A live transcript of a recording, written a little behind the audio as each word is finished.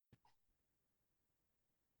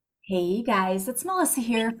Hey, you guys, it's Melissa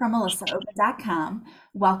here from melissaopen.com.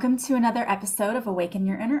 Welcome to another episode of Awaken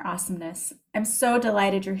Your Inner Awesomeness. I'm so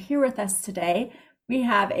delighted you're here with us today. We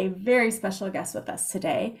have a very special guest with us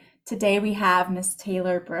today. Today we have Miss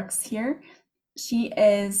Taylor Brooks here. She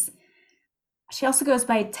is she also goes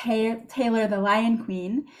by Taylor the Lion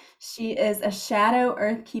Queen. She is a shadow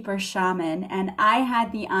earthkeeper shaman, and I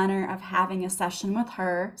had the honor of having a session with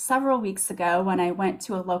her several weeks ago when I went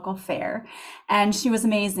to a local fair, and she was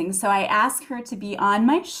amazing. So I asked her to be on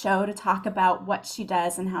my show to talk about what she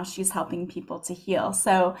does and how she's helping people to heal.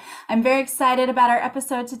 So I'm very excited about our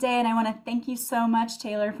episode today, and I want to thank you so much,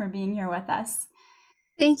 Taylor, for being here with us.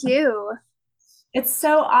 Thank you. It's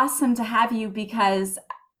so awesome to have you because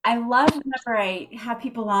I love whenever I have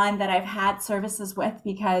people on that I've had services with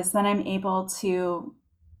because then I'm able to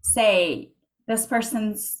say, this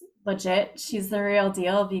person's legit. She's the real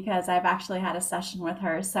deal because I've actually had a session with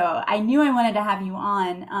her. So I knew I wanted to have you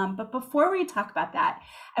on. But before we talk about that,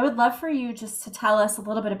 I would love for you just to tell us a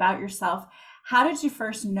little bit about yourself. How did you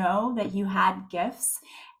first know that you had gifts?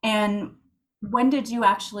 And when did you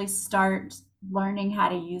actually start learning how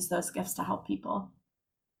to use those gifts to help people?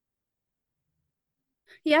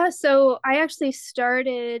 Yeah, so I actually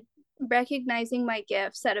started recognizing my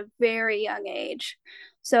gifts at a very young age.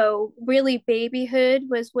 So, really, babyhood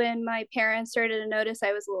was when my parents started to notice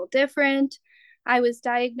I was a little different. I was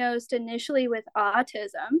diagnosed initially with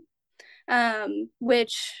autism,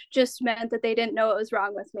 which just meant that they didn't know what was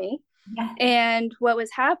wrong with me. Yeah. And what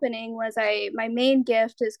was happening was my main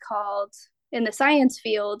gift is called in the science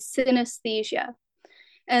field synesthesia.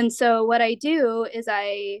 And so what I do is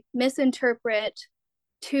I misinterpret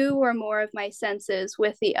two or more of my senses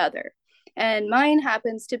with the other. And mine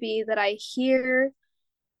happens to be that I hear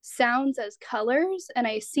sounds as colors and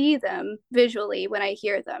I see them visually when I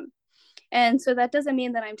hear them. And so that doesn't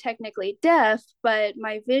mean that I'm technically deaf, but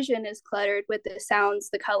my vision is cluttered with the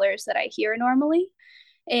sounds, the colors that I hear normally.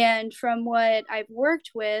 And from what I've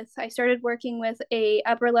worked with, I started working with a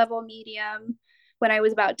upper level medium when I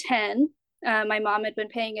was about 10. My mom had been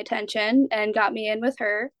paying attention and got me in with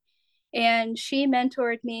her. And she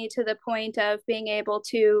mentored me to the point of being able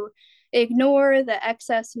to ignore the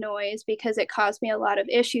excess noise because it caused me a lot of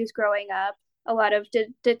issues growing up, a lot of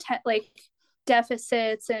like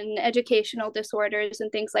deficits and educational disorders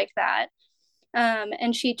and things like that.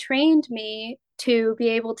 And she trained me to be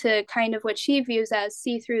able to kind of what she views as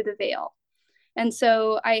see through the veil. And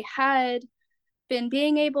so I had been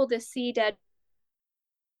being able to see dead,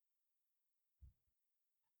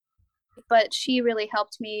 but she really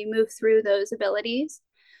helped me move through those abilities.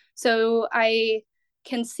 So I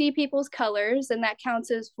can see people's colors, and that counts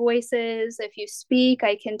as voices. If you speak,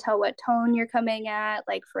 I can tell what tone you're coming at.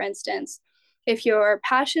 Like, for instance, if you're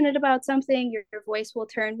passionate about something, your voice will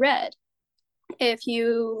turn red. If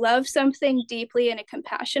you love something deeply in a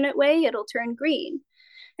compassionate way, it'll turn green.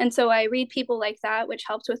 And so I read people like that, which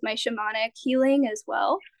helps with my shamanic healing as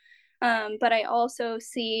well. But I also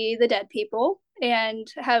see the dead people and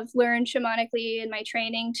have learned shamanically in my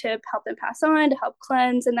training to help them pass on, to help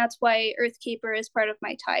cleanse. And that's why Earthkeeper is part of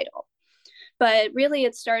my title. But really,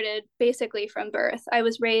 it started basically from birth. I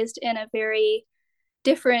was raised in a very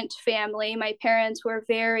different family. My parents were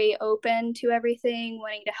very open to everything,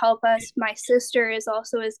 wanting to help us. My sister is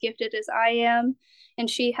also as gifted as I am, and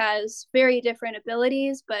she has very different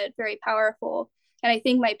abilities, but very powerful. And I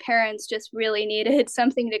think my parents just really needed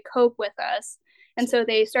something to cope with us. And so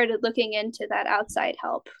they started looking into that outside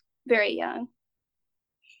help very young.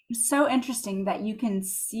 It's so interesting that you can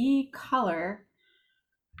see color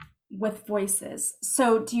with voices.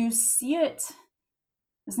 So do you see it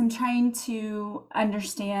as I'm trying to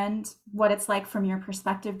understand what it's like from your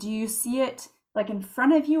perspective? Do you see it like in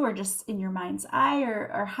front of you or just in your mind's eye,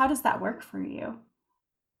 or how does that work for you?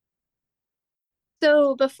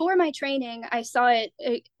 So before my training, I saw it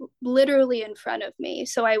literally in front of me.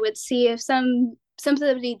 So I would see if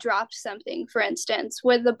somebody dropped something, for instance,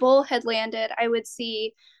 where the bull had landed, I would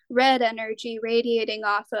see red energy radiating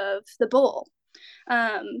off of the bull.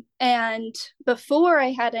 And before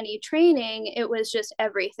I had any training, it was just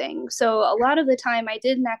everything. So a lot of the time, I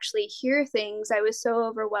didn't actually hear things. I was so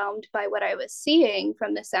overwhelmed by what I was seeing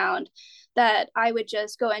from the sound that I would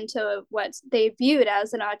just go into what they viewed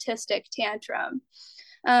as an autistic tantrum.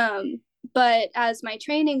 Um, but as my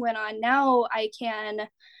training went on, now I can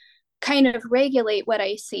kind of regulate what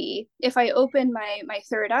I see. If I open my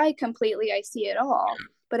third eye completely, I see it all.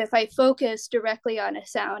 But if I focus directly on a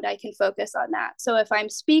sound, I can focus on that. So if I'm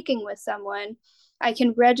speaking with someone, I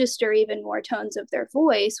can register even more tones of their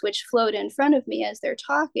voice, which float in front of me as they're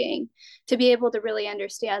talking, to be able to really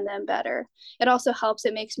understand them better. It also helps,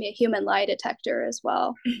 it makes me a human lie detector as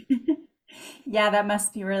well. Yeah, that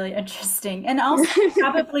must be really interesting. And also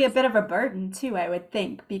probably a bit of a burden too, I would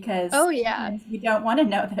think, because Oh, yeah. sometimes we don't want to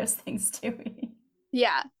know those things, do we?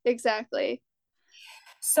 Yeah, exactly.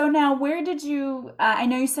 So now, where did you, I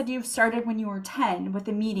know you said you started when you were 10 with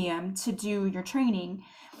the medium to do your training,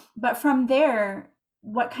 but from there,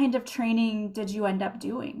 what kind of training did you end up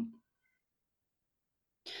doing?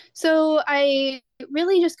 So I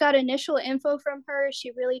really just got initial info from her.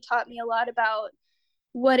 She really taught me a lot about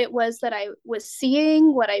what it was that I was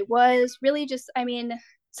seeing, what I was really just, I mean,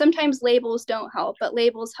 sometimes labels don't help, but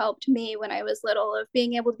labels helped me when I was little, of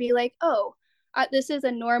being able to be like, oh, this is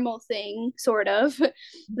a normal thing, sort of.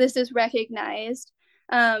 This is recognized.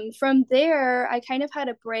 From there, I kind of had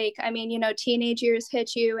a break. I mean, teenage years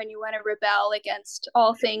hit you and you want to rebel against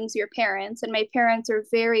all things your parents. And my parents are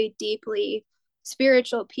very deeply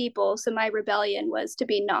spiritual people. So my rebellion was to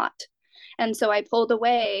be not. And so I pulled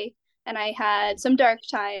away and I had some dark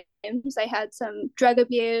times. I had some drug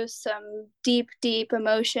abuse, some deep, deep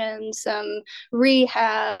emotions, some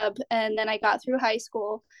rehab. And then I got through high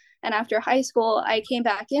school. And after high school, I came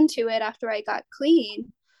back into it after I got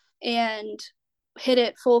clean and hit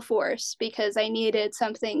it full force because I needed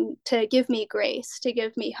something to give me grace, to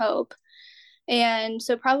give me hope. And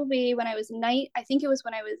so probably when I was I think it was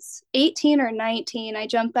when I was 18 or 19, I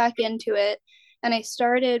jumped back into it and I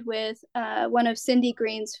started with one of Cindy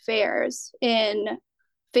Green's fairs in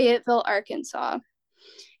Fayetteville, Arkansas.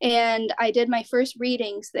 And I did my first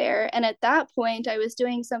readings there. And at that point, I was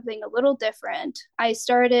doing something a little different. I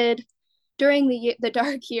started during the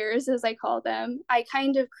dark years, as I call them. I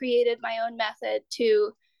kind of created my own method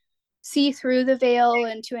to see through the veil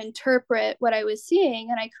and to interpret what I was seeing.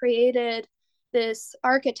 And I created this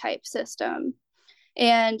archetype system.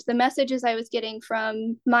 And the messages I was getting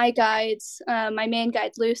from my guides, my main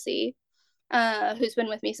guide, Lucy, who's been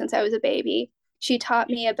with me since I was a baby, she taught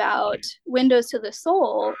me about windows to the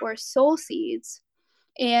soul or soul seeds.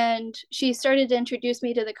 And she started to introduce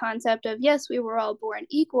me to the concept of, yes, we were all born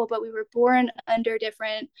equal, but we were born under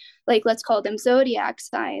different, like, let's call them zodiac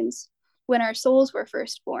signs when our souls were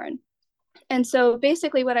first born. And so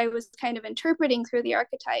basically, what I was kind of interpreting through the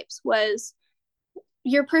archetypes was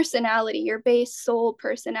your personality, your base soul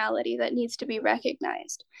personality that needs to be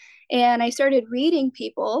recognized. And I started reading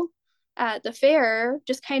people at the fair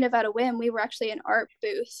just kind of at a whim. We were actually an art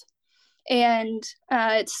booth and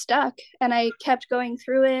it stuck. And I kept going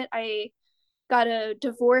through it. I got a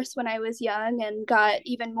divorce when I was young and got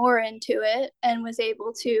even more into it and was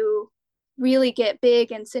able to really get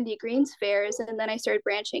big in Cindy Green's fairs. And then I started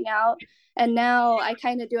branching out. And now I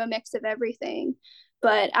kind of do a mix of everything.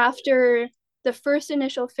 But after the first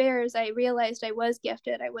initial fairs, I realized I was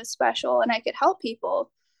gifted, I was special, and I could help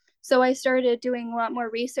people. So I started doing a lot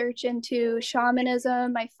more research into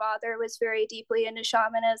shamanism. My father was very deeply into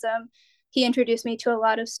shamanism. He introduced me to a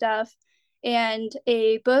lot of stuff. And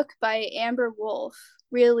a book by Amber Wolf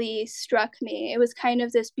really struck me. It was kind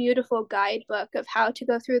of this beautiful guidebook of how to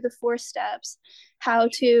go through the 4 steps, how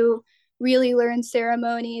to really learn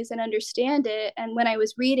ceremonies and understand it. And when I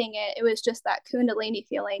was reading it, it was just that Kundalini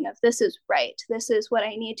feeling of this is right. This is what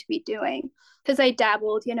I need to be doing. Because I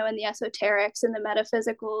dabbled, in the esoterics and the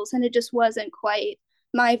metaphysicals, and it just wasn't quite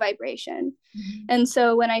my vibration. Mhm. And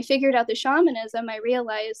so when I figured out the shamanism, I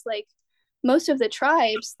realized like most of the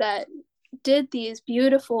tribes that did these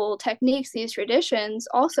beautiful techniques, these traditions,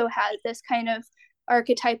 also had this kind of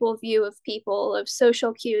archetypal view of people, of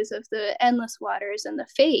social cues, of the endless waters and the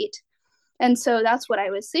fate. And so that's what I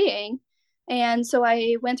was seeing. And so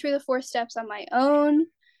I went through the 4 steps on my own.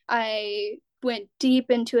 I went deep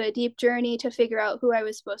into a deep journey to figure out who I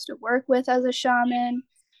was supposed to work with as a shaman.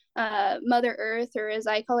 Mother Earth, or as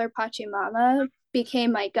I call her, Pachamama,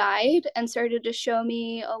 became my guide and started to show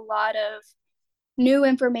me a lot of new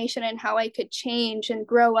information and how I could change and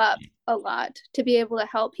grow up a lot to be able to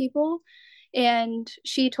help people. And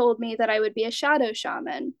she told me that I would be a shadow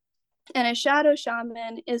shaman. And a shadow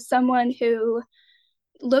shaman is someone who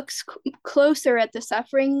looks closer at the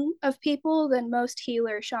suffering of people than most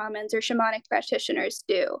healer shamans or shamanic practitioners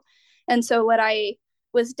do. And so, what I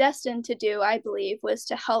was destined to do, I believe, was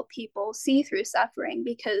to help people see through suffering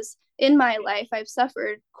because in my life, I've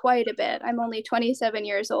suffered quite a bit. I'm only 27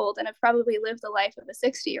 years old and I've probably lived the life of a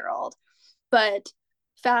 60-year-old. But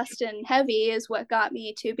fast and heavy is what got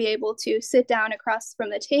me to be able to sit down across from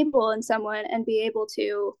the table and someone and be able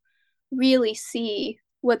to really see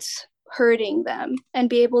what's hurting them and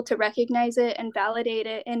be able to recognize it and validate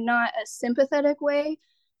it in not a sympathetic way,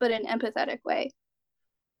 but an empathetic way.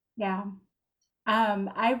 Yeah.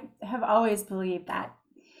 I have always believed that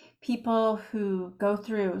people who go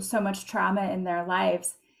through so much trauma in their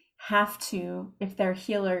lives have to, if they're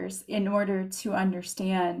healers, in order to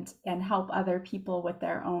understand and help other people with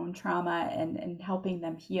their own trauma and helping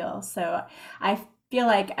them heal. So I feel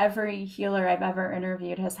like every healer I've ever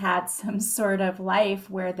interviewed has had some sort of life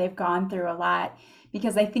where they've gone through a lot,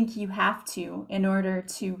 because I think you have to in order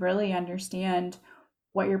to really understand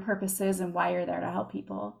what your purpose is and why you're there to help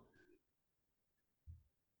people.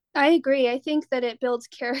 I agree. I think that it builds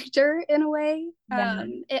character in a way. Yeah.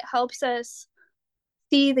 It helps us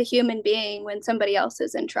see the human being when somebody else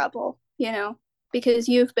is in trouble, because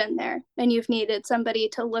you've been there and you've needed somebody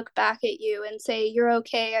to look back at you and say, "You're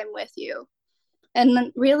okay, I'm with you." And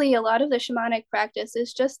then really a lot of the shamanic practice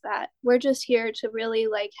is just that. We're just here to really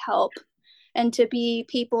like help and to be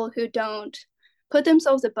people who don't put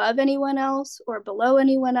themselves above anyone else or below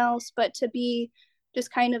anyone else, but to be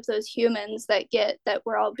just kind of those humans that get that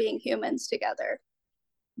we're all being humans together.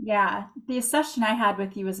 Yeah, the session I had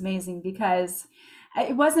with you was amazing because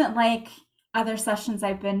it wasn't like other sessions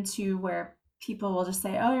I've been to where people will just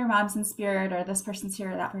say, "Oh, your mom's in spirit," or "This person's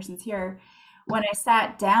here," or "That person's here." When I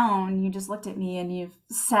sat down, you just looked at me and you've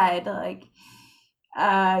said, like,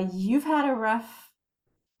 you've had a rough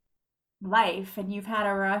life and you've had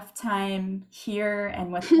a rough time here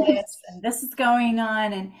and with this and this is going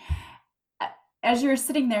on. And uh, as you were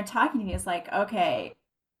sitting there talking to me, it's like, okay,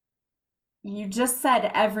 you just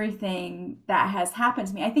said everything that has happened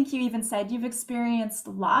to me. I think you even said you've experienced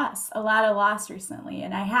loss, a lot of loss recently.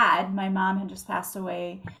 And I had, my mom had just passed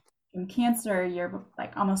away from cancer a year,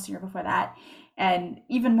 like almost a year before that. And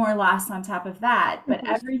even more loss on top of that. But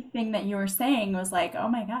everything that you were saying was like, oh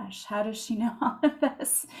my gosh, how does she know all of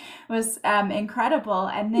this? It was incredible.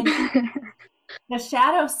 And then the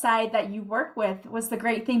shadow side that you work with was the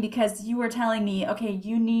great thing because you were telling me, okay,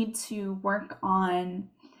 you need to work on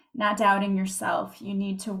not doubting yourself. You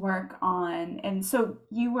need to work on, and so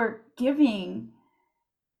you were giving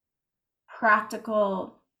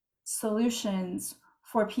practical solutions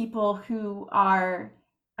for people who are,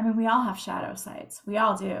 I mean, we all have shadow sides, we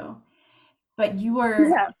all do, but you were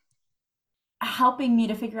Yeah. helping me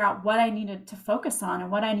to figure out what I needed to focus on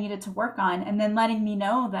and what I needed to work on, and then letting me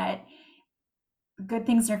know that good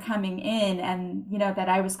things are coming in and that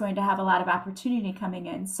I was going to have a lot of opportunity coming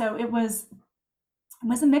in. So it was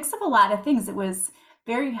a mix of a lot of things. It was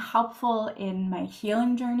very helpful in my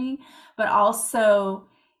healing journey, but also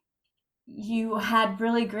you had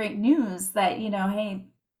really great news that, hey,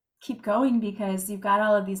 keep going because you've got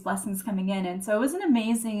all of these blessings coming in. And so it was an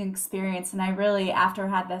amazing experience. And I really, after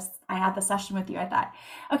I had the session with you, I thought,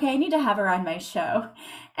 okay, I need to have her on my show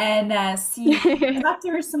and see, talk to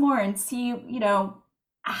her some more and see,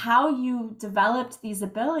 how you developed these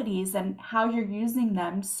abilities and how you're using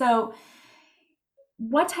them. So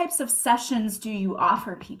what types of sessions do you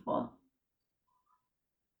offer people?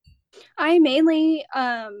 I mainly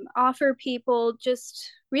offer people just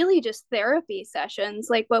really just therapy sessions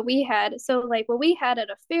like what we had. So like what we had at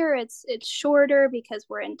a fair, it's shorter because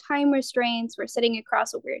we're in time restraints. We're sitting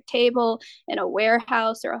across a weird table in a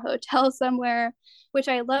warehouse or a hotel somewhere, which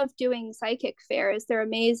I love doing psychic fairs. They're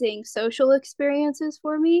amazing social experiences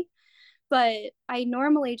for me. But I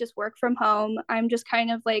normally just work from home. I'm just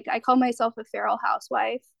kind of like I call myself a feral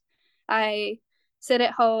housewife. I sit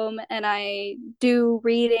at home and I do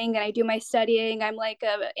reading and I do my studying. I'm like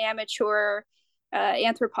an amateur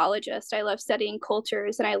anthropologist. I love studying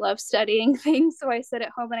cultures and I love studying things. So I sit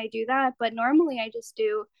at home and I do that. But normally I just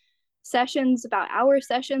do sessions, about hour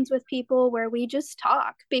sessions with people where we just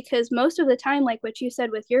talk because most of the time, like what you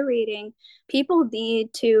said with your reading, people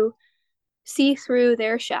need to see through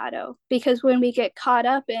their shadow because when we get caught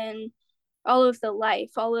up in all of the life,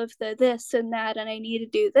 all of the this and that, and I need to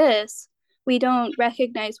do this, we don't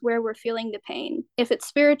recognize where we're feeling the pain, if it's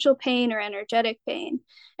spiritual pain or energetic pain.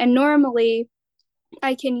 And normally,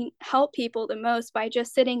 I can help people the most by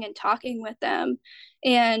just sitting and talking with them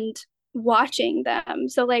and watching them.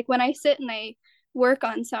 So, like when I sit and I work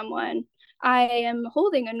on someone, I am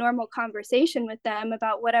holding a normal conversation with them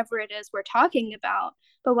about whatever it is we're talking about.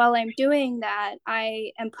 But while I'm doing that,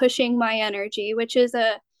 I am pushing my energy, which is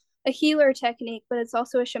a healer technique, but it's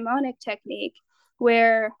also a shamanic technique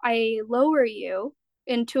where I lower you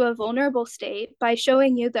into a vulnerable state by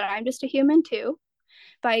showing you that I'm just a human too,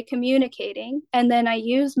 by communicating. And then I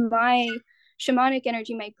use my shamanic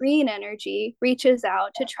energy, my green energy, reaches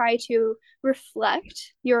out to try to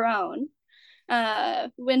reflect your own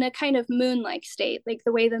in a kind of moon-like state, like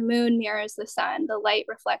the way the moon mirrors the sun, the light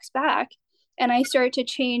reflects back. And I start to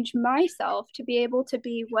change myself to be able to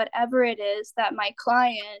be whatever it is that my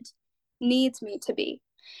client needs me to be.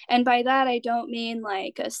 And by that, I don't mean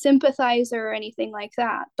like a sympathizer or anything like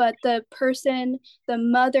that, but the person, the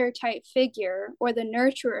mother type figure or the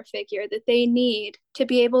nurturer figure that they need to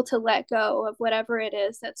be able to let go of whatever it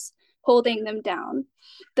is that's holding them down,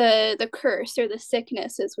 the curse or the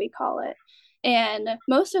sickness, as we call it. And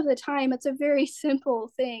most of the time, it's a very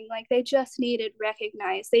simple thing. Like they just needed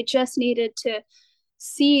recognized. They just needed to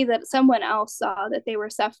see that someone else saw that they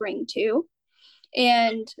were suffering too.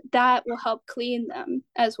 And that will help clean them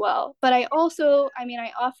as well. But I also, I mean,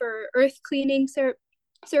 I offer earth cleaning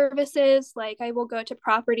services. Like I will go to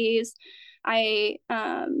properties. I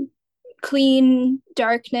clean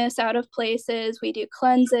darkness out of places. We do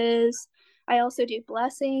cleanses. I also do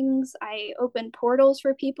blessings. I open portals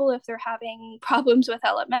for people if they're having problems with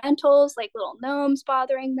elementals, like little gnomes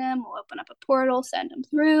bothering them. We'll open up a portal, send them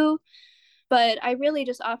through. But I really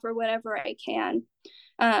just offer whatever I can.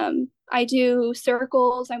 I do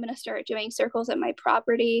circles. I'm going to start doing circles at my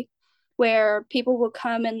property where people will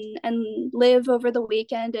come and live over the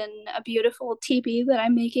weekend in a beautiful teepee that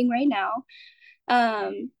I'm making right now.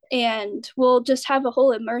 And we'll just have a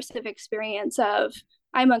whole immersive experience of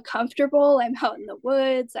I'm uncomfortable. I'm out in the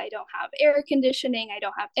woods. I don't have air conditioning. I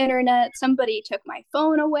don't have internet. Somebody took my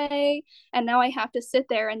phone away. And now I have to sit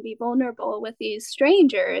there and be vulnerable with these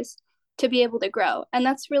strangers to be able to grow. And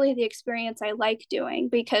that's really the experience I like doing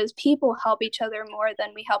because people help each other more than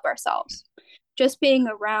we help ourselves. Just being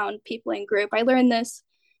around people in group. I learned this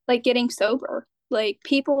like getting sober. Like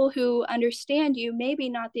people who understand you, maybe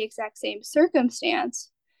not the exact same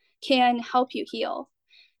circumstance, can help you heal.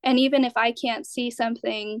 And even if I can't see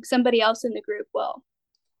something, somebody else in the group will.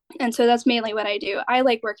 And so that's mainly what I do. I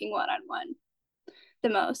like working one-on-one the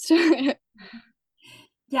most.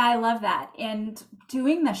 Yeah, I love that. And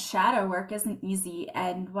doing the shadow work isn't easy.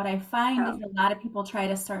 And what I find is Oh, a lot of people try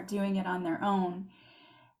to start doing it on their own,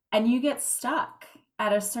 and you get stuck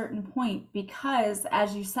at a certain point because,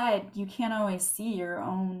 as you said, you can't always see your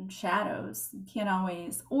own shadows. You can't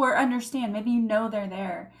always, or understand, maybe you know they're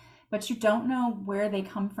there, but you don't know where they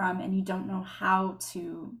come from and you don't know how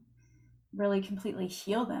to really completely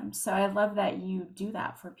heal them. So I love that you do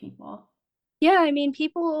that for people. yeah, I mean,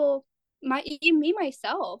 people, me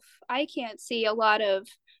myself, I can't see a lot of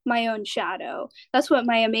my own shadow. That's what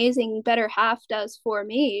my amazing better half does for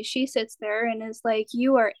me. She sits there and is like,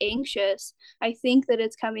 "You are anxious. I think that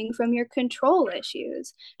it's coming from your control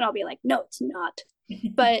issues." And I'll be like, "No, it's not."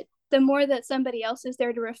 But the more that somebody else is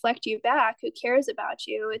there to reflect you back who cares about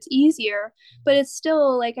you, it's easier. But it's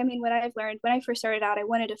still like, I mean, what I've learned when I first started out, I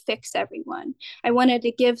wanted to fix everyone. I wanted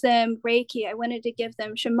to give them Reiki. I wanted to give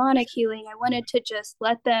them shamanic healing. I wanted to just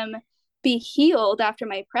let them be healed after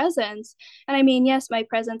my presence. And I mean, yes, my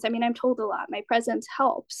presence, I mean, I'm told a lot. My presence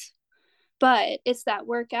helps, but it's that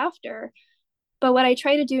work after. But what I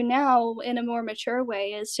try to do now in a more mature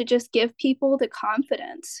way is to just give people the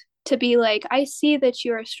confidence to be like, I see that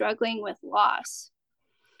you are struggling with loss,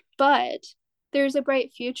 but there's a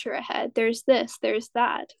bright future ahead. There's this, there's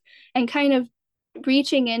that. And kind of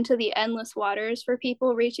reaching into the endless waters for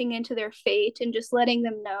people, reaching into their fate and just letting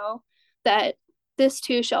them know that this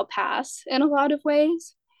too shall pass in a lot of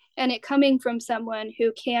ways. And it coming from someone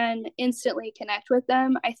who can instantly connect with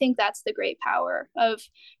them, I think that's the great power of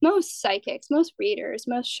most psychics, most readers,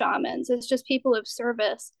 most shamans. It's just people of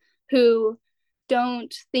service who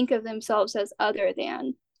don't think of themselves as other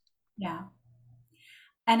than. Yeah.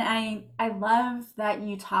 And I love that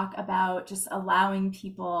you talk about just allowing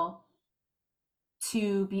people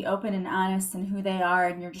to be open and honest in who they are,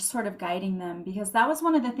 and you're just sort of guiding them, because that was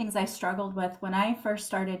one of the things I struggled with when I first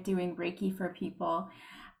started doing Reiki for people.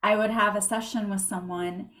 I would have a session with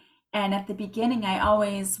someone, and at the beginning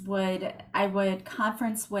I would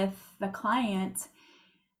conference with the client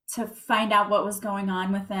to find out what was going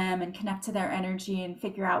on with them and connect to their energy and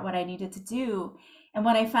figure out what I needed to do. And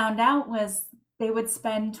what I found out was they would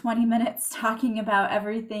spend 20 minutes talking about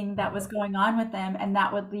everything that was going on with them, and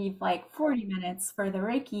that would leave like 40 minutes for the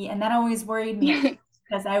Reiki. And that always worried me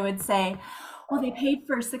because I would say, well, they paid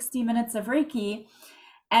for 60 minutes of Reiki.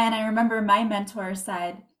 And I remember my mentor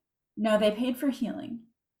said, no, they paid for healing.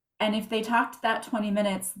 And if they talked that 20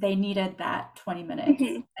 minutes, they needed that 20 minutes.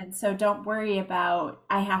 And so don't worry about,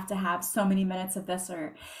 I have to have so many minutes of this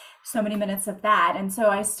or so many minutes of that. And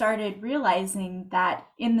so I started realizing that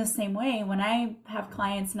in the same way, when I have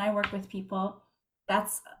clients and I work with people,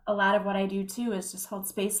 that's a lot of what I do too, is just hold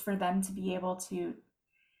space for them to be able to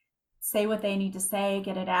say what they need to say,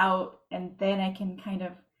 get it out, and then I can kind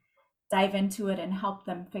of dive into it and help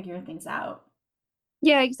them figure things out.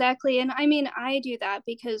 Yeah, exactly. And I mean, I do that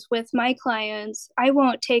because with my clients, I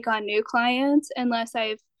won't take on new clients unless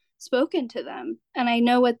I've spoken to them and I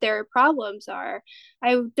know what their problems are.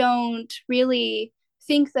 I don't really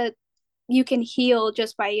think that you can heal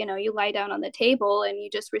just by, you lie down on the table and you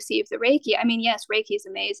just receive the Reiki. I mean, yes, Reiki is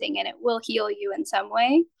amazing and it will heal you in some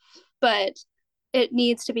way, but it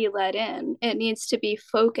needs to be let in. It needs to be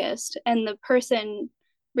focused. And the person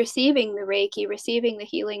receiving the Reiki, receiving the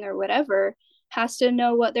healing or whatever, has to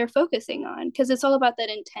know what they're focusing on because it's all about that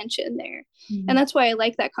intention there. And Mhm. that's why I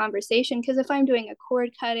like that conversation because if I'm doing a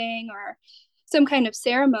cord cutting or some kind of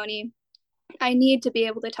ceremony, I need to be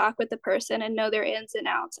able to talk with the person and know their ins and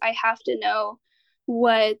outs. I have to know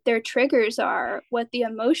what their triggers are, what the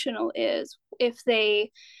emotional is, if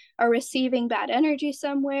they are receiving bad energy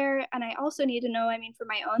somewhere. And I also need to know, I mean, for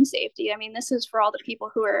my own safety, I mean, this is for all the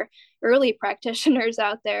people who are early practitioners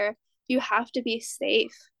out there. You have to be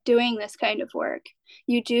safe doing this kind of work.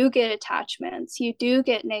 You do get attachments, you do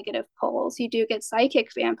get negative pulls, you do get psychic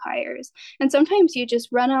vampires. And sometimes you just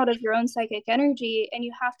run out of your own psychic energy and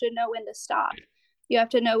you have to know when to stop. You have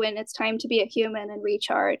to know when it's time to be a human and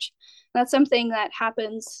recharge. That's something that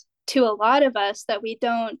happens to a lot of us that we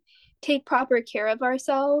don't take proper care of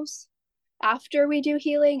ourselves after we do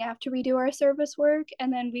healing, after we do our service work,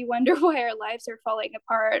 and then we wonder why our lives are falling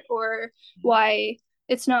apart or why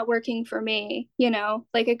it's not working for me.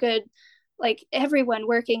 Like like everyone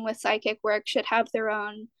working with psychic work should have their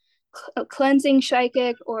own cleansing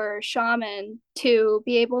psychic or shaman to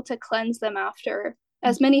be able to cleanse them after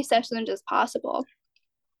as many sessions as possible.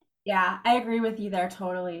 Yeah, I agree with you there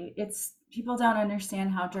totally. It's people don't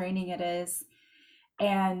understand how draining it is.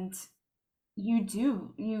 And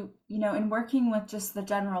in working with just the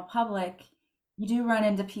general public, you do run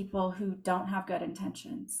into people who don't have good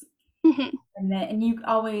intentions. Mm-hmm. And you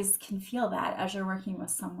always can feel that as you're working with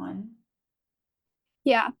someone.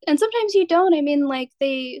 Yeah. And sometimes you don't. I mean, like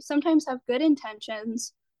they sometimes have good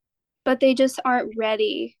intentions, but they just aren't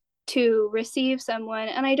ready to receive someone.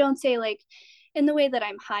 And I don't say like in the way that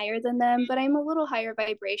I'm higher than them, but I'm a little higher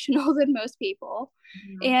vibrational than most people.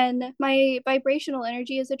 Mhm. And my vibrational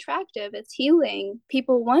energy is attractive, it's healing.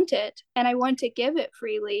 People want it, and I want to give it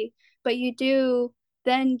freely. But you do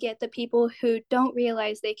then get the people who don't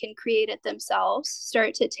realize they can create it themselves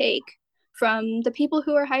start to take from the people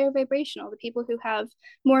who are higher vibrational, the people who have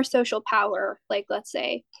more social power, like let's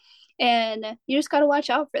say. And you just got to watch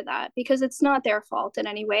out for that because it's not their fault in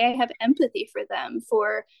any way. I have empathy for them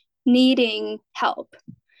for needing help.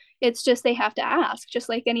 It's just they have to ask, just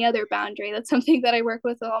like any other boundary. That's something that I work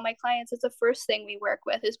with all my clients. It's the first thing we work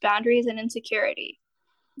with is boundaries and insecurity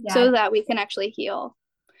Yeah, so that we can actually heal.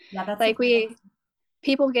 yeah, that's a Like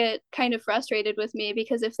people get kind of frustrated with me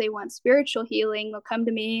because if they want spiritual healing, they'll come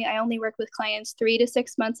to me. I only work with clients 3 to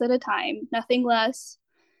 6 months at a time, nothing less.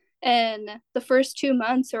 And the first 2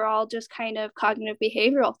 months are all just kind of cognitive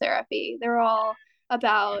behavioral therapy. They're all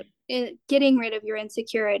about getting rid of your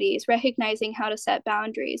insecurities, recognizing how to set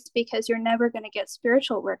boundaries, because you're never going to get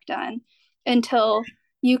spiritual work done until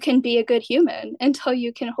you can be a good human, until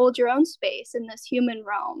you can hold your own space in this human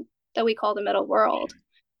realm that we call the middle world.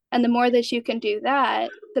 And the more that you can do that,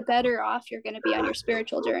 the better off you're going to be on your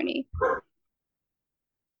spiritual journey.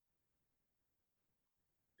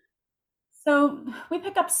 So we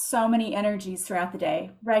pick up so many energies throughout the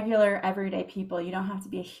day. Regular, everyday people, you don't have to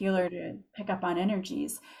be a healer to pick up on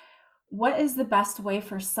energies. What is the best way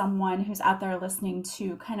for someone who's out there listening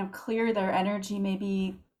to kind of clear their energy,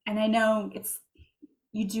 maybe? And I know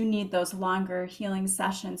you do need those longer healing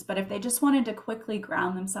sessions, but if they just wanted to quickly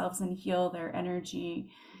ground themselves and heal their energy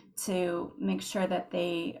to make sure that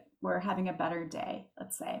they were having a better day,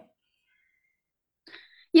 let's say.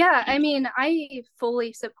 Yeah, I mean, I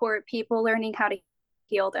fully support people learning how to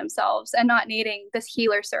heal themselves and not needing this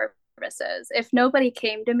healer services. If nobody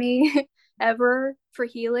came to me ever for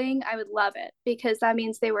healing, I would love it because that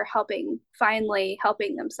means they were finally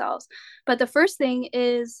helping themselves. But the first thing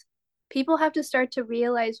is people have to start to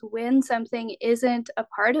realize when something isn't a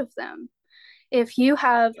part of them. If you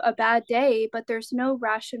have a bad day, but there's no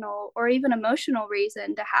rational or even emotional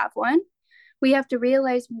reason to have one, we have to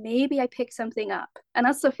realize maybe I picked something up. And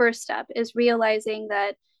that's the first step is realizing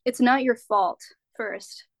that it's not your fault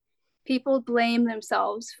first. People blame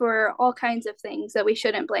themselves for all kinds of things that we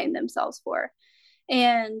shouldn't blame themselves for.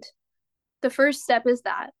 And the first step is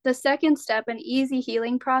that. The second step, an easy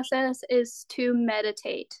healing process, is to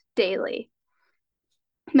meditate daily.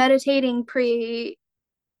 Meditating pre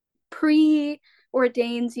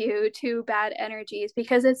ordains you to bad energies,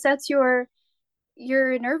 because it sets your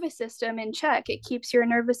nervous system in check. It keeps your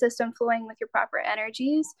nervous system flowing with your proper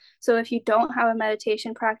energies. So if you don't have a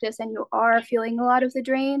meditation practice and you are feeling a lot of the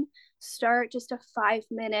drain, start just a 5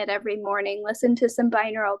 minute every morning. Listen to some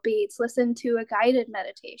binaural beats, listen to a guided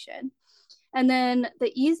meditation. And then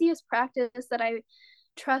the easiest practice that I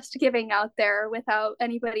trust giving out there without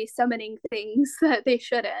anybody summoning things that they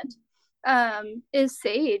shouldn't, is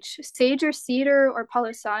sage or cedar or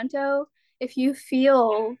palo santo. If you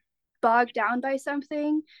feel bogged down by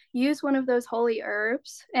something, use one of those holy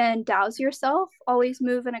herbs and douse yourself. Always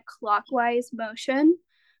move in a clockwise motion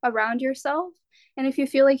around yourself. And if you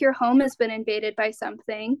feel like your home has been invaded by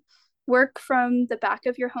something, work from the back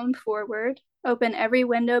of your home forward. Open every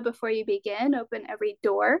window before you begin, open every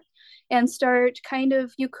door, and start kind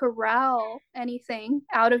of, you corral anything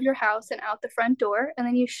out of your house and out the front door, and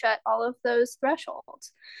then you shut all of those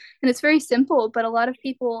thresholds. And it's very simple, but a lot of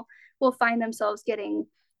people will find themselves getting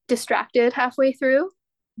distracted halfway through.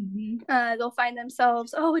 They'll find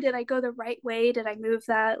themselves, oh, did I go the right way? Did I move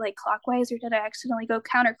that like clockwise, or did I accidentally go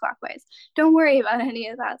counterclockwise? Don't worry about any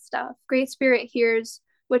of that stuff. Great Spirit hears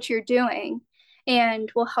what you're doing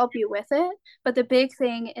and will help you with it. But the big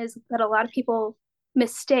thing is that a lot of people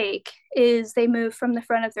mistake is they move from the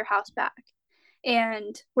front of their house back.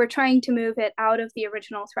 And we're trying to move it out of the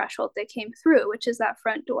original threshold that came through, which is that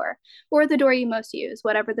front door or the door you most use,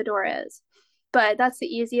 whatever the door is. But that's the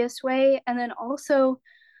easiest way. And then also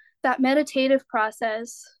that meditative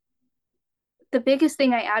process, the biggest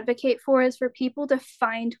thing I advocate for is for people to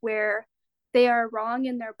find where they are wrong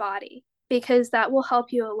in their body, because that will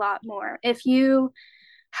help you a lot more. If you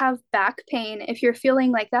have back pain, if you're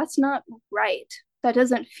feeling like that's not right, that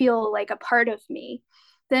doesn't feel like a part of me,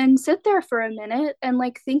 then sit there for a minute and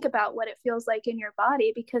like think about what it feels like in your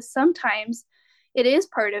body, because sometimes it is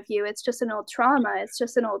part of you. It's just an old trauma. It's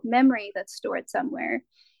just an old memory that's stored somewhere.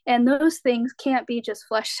 And those things can't be just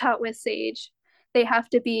fleshed out with sage. They have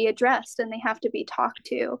to be addressed and they have to be talked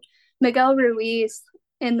to. Miguel Ruiz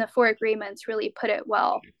in the Four Agreements really put it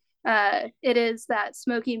well. It is that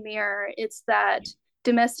smoky mirror. It's that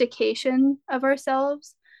domestication of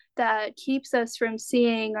ourselves that keeps us from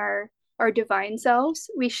seeing our divine selves.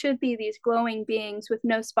 We should be these glowing beings with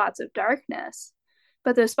no spots of darkness.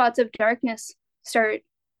 But those spots of darkness start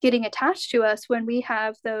getting attached to us when we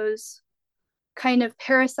have those kind of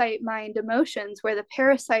parasite mind emotions, where the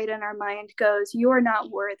parasite in our mind goes, you're not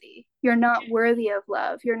worthy. You're not worthy of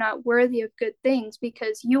love. You're not worthy of good things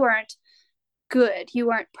because you aren't good. You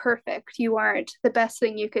aren't perfect. You aren't the best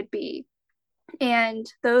thing you could be. And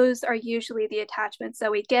those are usually the attachments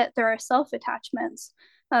that we get. There are self-attachments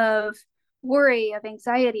of worry, of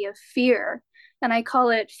anxiety, of fear. And I call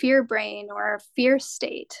it fear brain or fear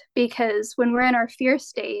state, because when we're in our fear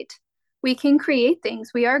state, we can create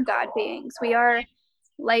things. We are God beings. We are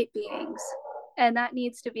light beings. And that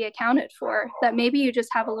needs to be accounted for, that maybe you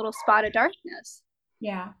just have a little spot of darkness.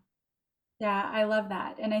 Yeah. Yeah, I love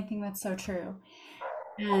that. And I think that's so true.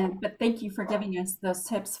 But thank you for giving us those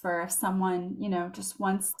tips for if someone, just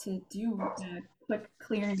wants to do a quick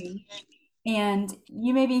clearing. And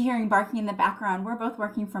you may be hearing barking in the background. We're both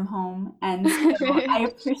working from home. And so I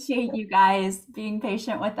appreciate you guys being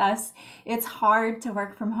patient with us. It's hard to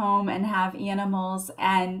work from home and have animals.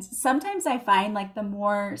 And sometimes I find like the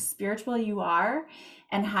more spiritual you are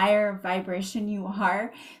and higher vibration you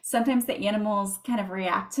are, sometimes the animals kind of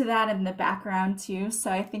react to that in the background too.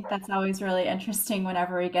 So I think that's always really interesting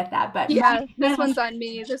whenever we get that. But yeah, this one's on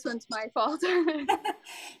me. This one's my fault.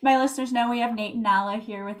 my listeners know we have Nate and Nala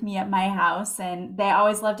here with me at my house, and they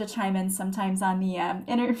always love to chime in sometimes on the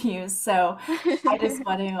interviews. So I just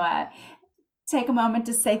want to take a moment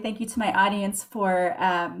to say thank you to my audience for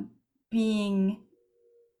being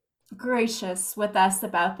gracious with us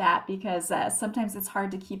about that, because sometimes it's hard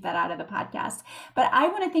to keep that out of the podcast. But I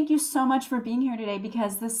want to thank you so much for being here today,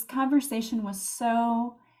 because this conversation was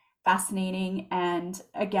so fascinating. And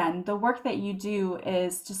again, the work that you do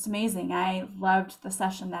is just amazing. I loved the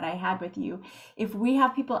session that I had with you. If we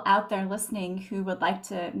have people out there listening who would like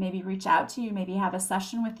to maybe reach out to you, maybe have a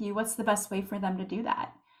session with you, what's the best way for them to do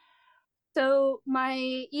that? So my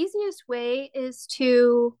easiest way is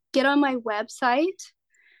to get on my website.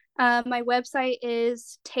 My website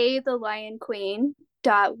is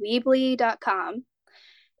taythelionqueen.weebly.com,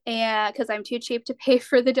 and because I'm too cheap to pay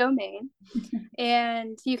for the domain.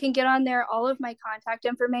 And you can get on there. All of my contact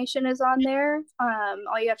information is on there.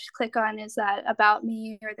 All you have to click on is that about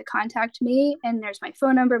me or the contact me, and there's my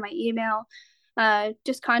phone number, my email.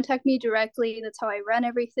 Just contact me directly. That's how I run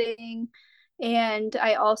everything. And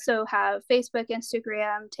I also have Facebook,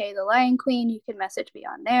 Instagram, Tay the Lion Queen. You can message me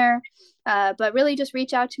on there. But really just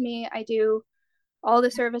reach out to me. I do all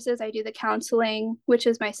the services. I do the counseling, which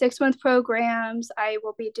is my 6 month programs. I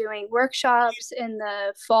will be doing workshops in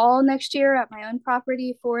the fall next year at my own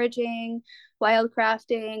property, foraging,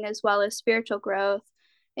 wildcrafting, as well as spiritual growth.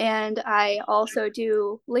 And I also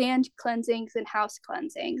do land cleansings and house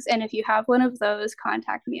cleansings. And if you have one of those,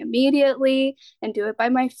 contact me immediately and do it by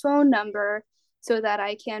my phone number so that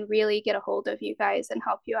I can really get a hold of you guys and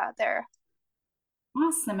help you out there.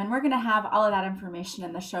 Awesome. And we're going to have all of that information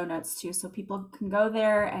in the show notes too, so people can go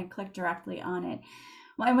there and click directly on it.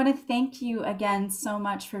 Well, I want to thank you again so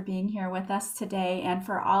much for being here with us today and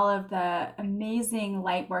for all of the amazing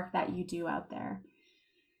light work that you do out there.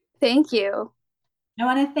 Thank you. I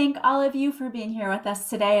want to thank all of you for being here with us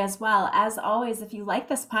today as well. As always, if you like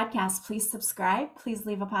this podcast, please subscribe. Please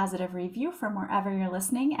leave a positive review from wherever you're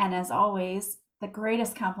listening. And as always, the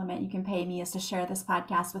greatest compliment you can pay me is to share this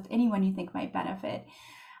podcast with anyone you think might benefit.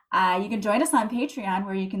 You can join us on Patreon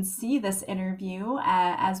where you can see this interview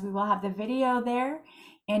as we will have the video there.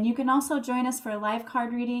 And you can also join us for live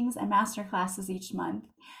card readings and master classes each month.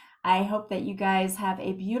 I hope that you guys have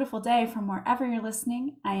a beautiful day from wherever you're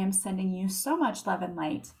listening. I am sending you so much love and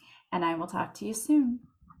light, and I will talk to you soon.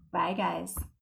 Bye, guys.